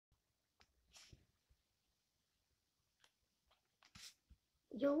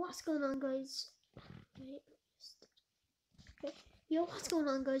Yo, what's going on, guys? Wait, okay. Yo, what's going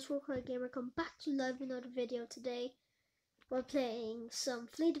on, guys? Warcry Gamer come back to live with another video today. We're playing some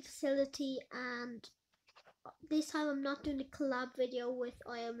Flee the Facility, and this time I'm not doing the collab video with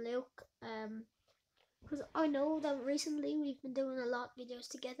I Am Luke. Because I know that recently we've been doing a lot of videos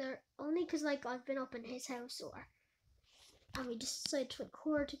together, only because like I've been up in his house and we just decided to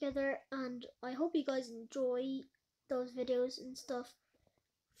record together, and I hope you guys enjoy those videos and stuff.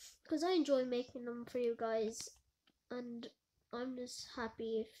 Because I enjoy making them for you guys, and I'm just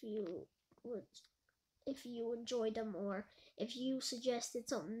happy if you enjoyed them, or if you suggested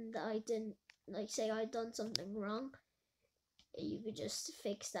something that I didn't, like say I done something wrong, you could just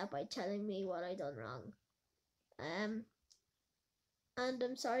fix that by telling me what I done wrong. And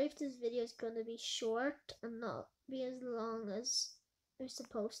I'm sorry if this video is gonna be short and not be as long as it's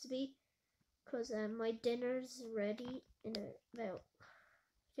supposed to be, because my dinner's ready in about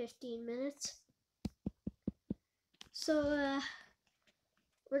 15 minutes. So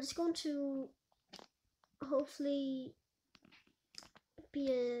we're just going to hopefully be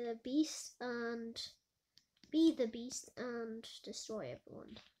the beast and destroy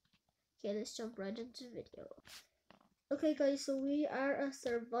everyone. Okay, let's jump right into the video. Okay, guys, so we are a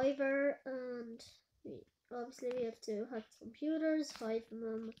survivor, and obviously we have to hack computers, hide from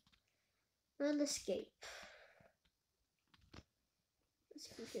them, and escape. This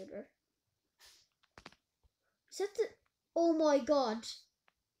computer. Is that the? Oh my god,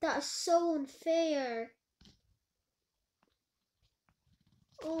 that is so unfair.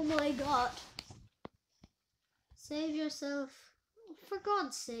 Oh my god. Save yourself. For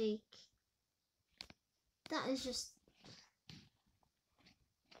God's sake. That is just...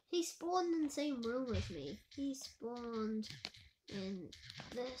 He spawned in the same room with me. He spawned in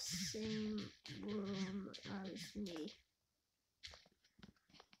the same room as me.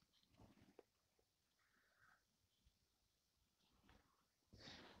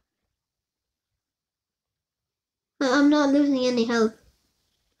 I'm not losing any health.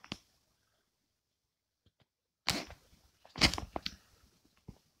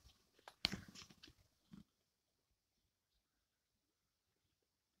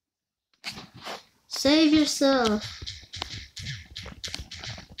 Save yourself.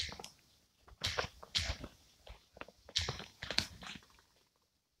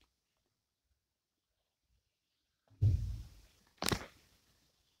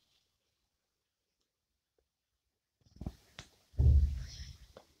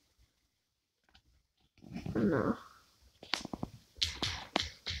 No.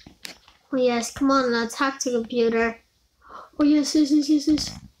 Oh yes, come on, let's hack the computer. Oh yes,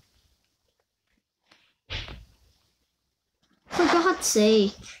 yes. For God's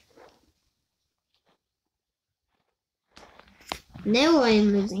sake. Now I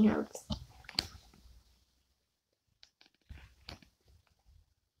am losing health.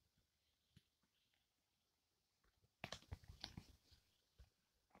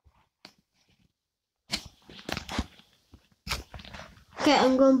 Okay,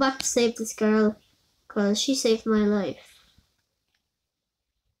 I'm going back to save this girl, because she saved my life.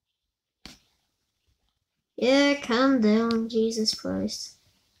 Yeah, calm down, Jesus Christ.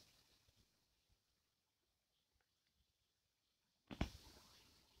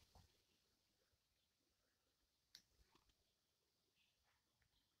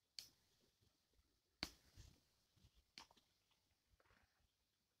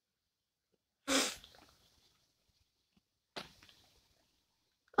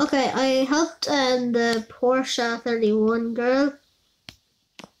 Okay, I helped the Porsche 31 girl.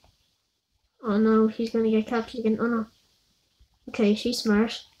 Oh no, he's gonna get captured again. Oh no. Okay, she's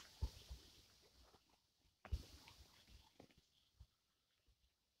smart.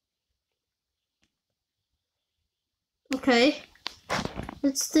 Okay,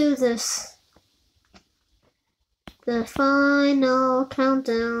 let's do this. The final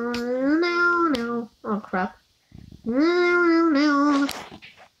countdown. No. Oh crap. No.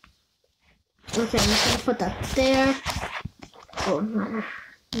 Okay, I'm just gonna put that there. Oh no.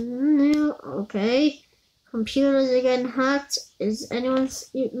 No. Okay. Computers are getting hacked. Is anyone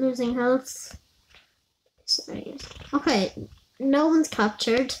losing health? Sorry. Okay, no one's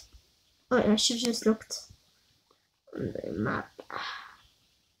captured. Oh, I should have just looked on the map.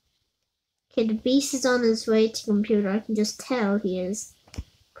 Okay, the beast is on his way to computer. I can just tell he is,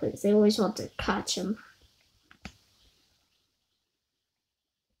 because they always want to catch him.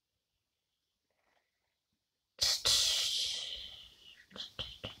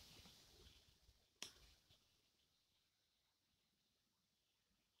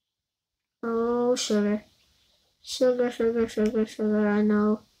 Oh, sugar. Sugar, sugar, sugar, sugar. I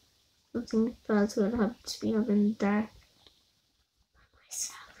know something bad's gonna happen to me. I'm in the dark.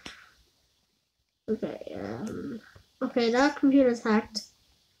 Okay, okay, that computer's hacked.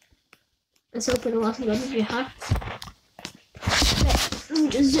 Let's hope it wasn't going to be hacked. Okay, let me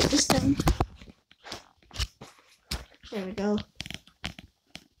just zip this down. There we go.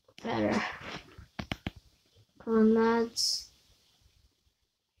 Better. Come on, lads.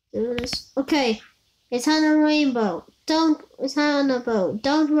 Do this. Okay, it's on a rainbow. It's on a boat.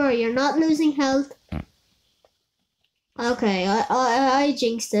 Don't worry, you're not losing health. Okay, I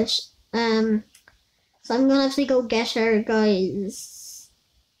jinxed it. So I'm gonna have to go get her, guys.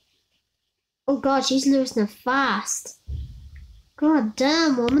 Oh god, she's losing it fast. God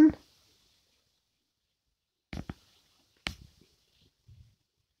damn, woman.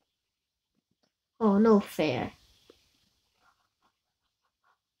 Oh, no fair.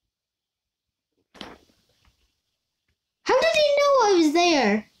 How did he know I was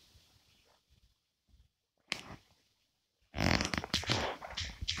there?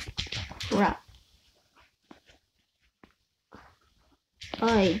 Crap.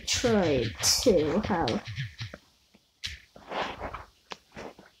 I tried to help.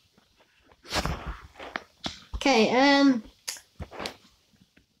 Okay,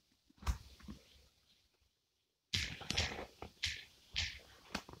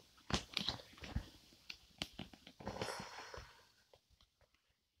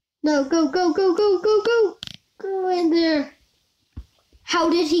 no, go, go, go, go, go, go! Go in there. How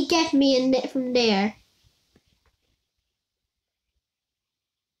did he get me in it from there?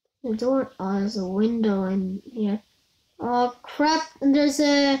 The door, oh, there's a window in here. Oh crap, and there's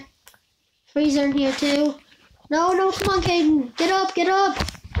a freezer in here too. No, no, come on, Caden. Get up, get up.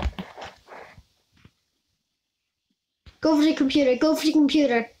 Go for the computer, go for the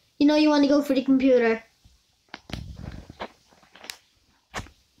computer. You know you want to go for the computer.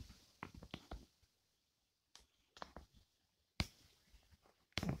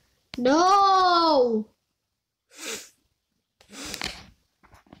 No!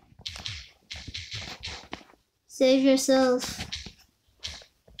 Save yourself.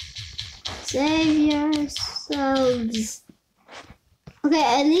 Save yourselves. Okay,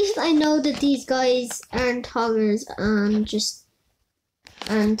 at least I know that these guys aren't hoggers and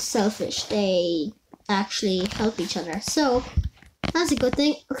selfish. They actually help each other. So that's a good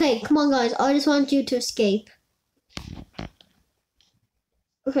thing. Okay, come on guys, I just want you to escape.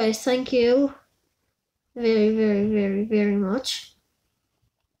 Okay, thank you very, very, very, very much.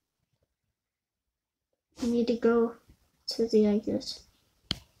 I need to go to the exit.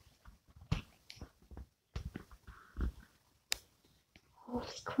 Holy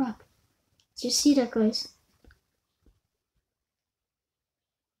crap. Did you see that, guys?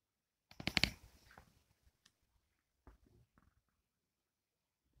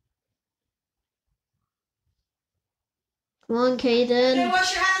 Come on, Caden. Okay,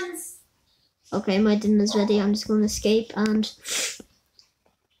 wash your hands. Okay, my dinner's ready. I'm just going to escape and...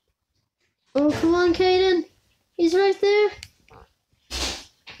 Oh, come on, Caden. He's right there.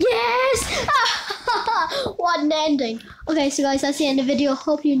 Yes! What an ending. Okay, so guys, that's the end of the video.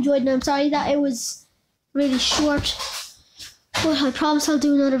 Hope you enjoyed, and I'm sorry that it was really short. But I promise I'll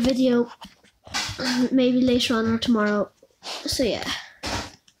do another video. Maybe later on or tomorrow. So yeah.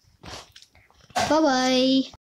 Bye-bye.